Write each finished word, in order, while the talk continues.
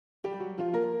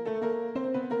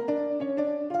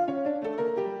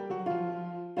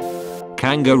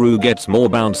kangaroo gets more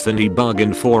bounce than he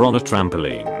bargained for on a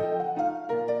trampoline.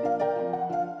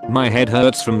 My head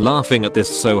hurts from laughing at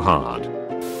this so hard.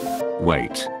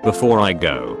 Wait, before I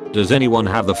go, does anyone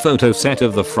have the photo set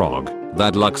of the frog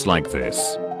that looks like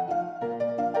this?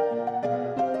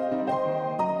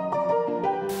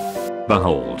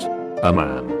 Behold, a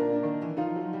man.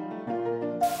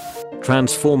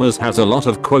 Transformers has a lot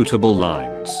of quotable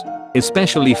lines,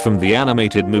 especially from the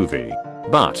animated movie,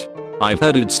 but I've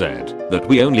heard it said that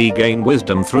we only gain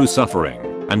wisdom through suffering,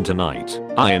 and tonight,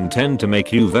 I intend to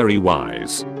make you very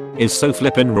wise. Is so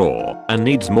flippin' raw and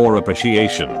needs more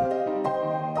appreciation.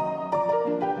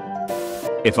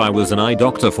 If I was an eye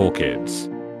doctor for kids,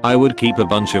 I would keep a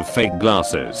bunch of fake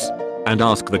glasses and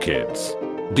ask the kids,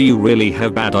 do you really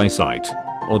have bad eyesight?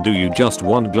 Or do you just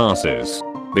want glasses?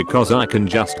 Because I can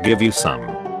just give you some.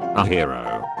 A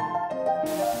hero.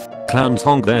 Clowns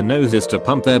honk their noses to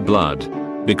pump their blood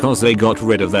because they got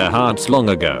rid of their hearts long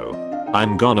ago.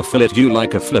 I'm gonna fillet you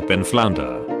like a flippin'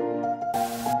 flounder.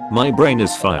 My brain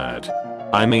is fired.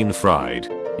 I mean fried.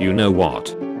 You know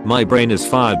what? My brain is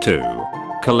fired too.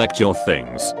 Collect your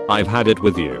things. I've had it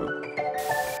with you.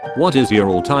 What is your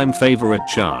all-time favorite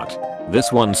chart?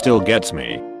 This one still gets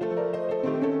me.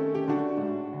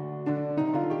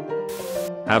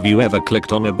 Have you ever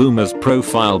clicked on a boomer's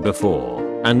profile before?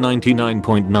 And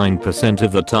 99.9%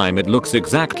 of the time it looks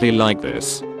exactly like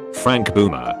this. Frank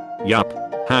Boomer. Yup.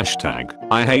 Hashtag,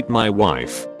 I hate my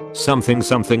wife. Something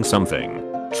something something.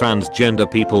 Transgender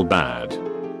people bad.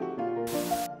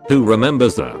 Who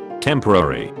remembers the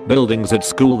temporary buildings at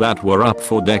school that were up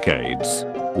for decades?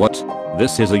 What?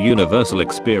 This is a universal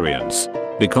experience.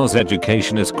 Because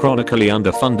education is chronically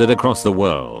underfunded across the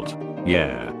world.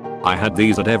 Yeah. I had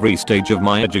these at every stage of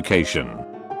my education.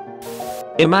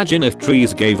 Imagine if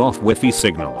trees gave off Wi-Fi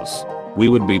signals. We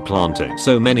would be planting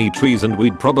so many trees and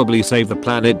we'd probably save the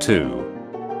planet too.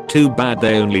 Too bad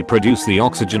they only produce the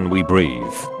oxygen we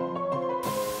breathe.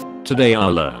 Today I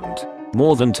learned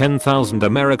more than 10,000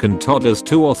 American toddlers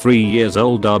 2 or 3 years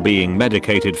old are being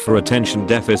medicated for attention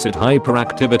deficit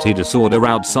hyperactivity disorder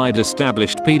outside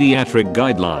established pediatric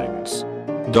guidelines.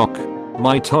 Doc,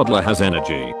 my toddler has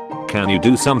energy. Can you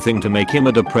do something to make him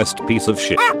a depressed piece of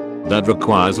shit that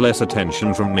requires less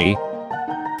attention from me?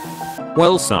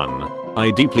 Well son,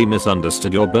 I deeply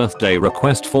misunderstood your birthday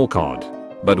request for COD,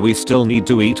 but we still need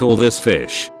to eat all this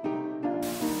fish.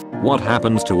 What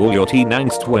happens to all your teen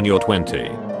angst when you're 20?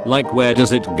 Like where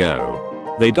does it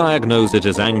go? They diagnose it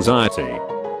as anxiety.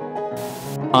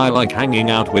 I like hanging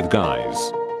out with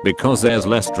guys because there's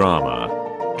less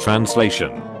drama.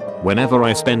 Translation. Whenever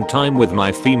I spend time with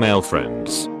my female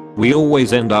friends, we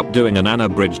always end up doing an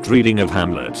unabridged reading of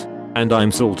Hamlet. And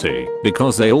I'm salty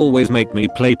because they always make me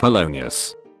play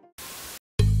Polonius.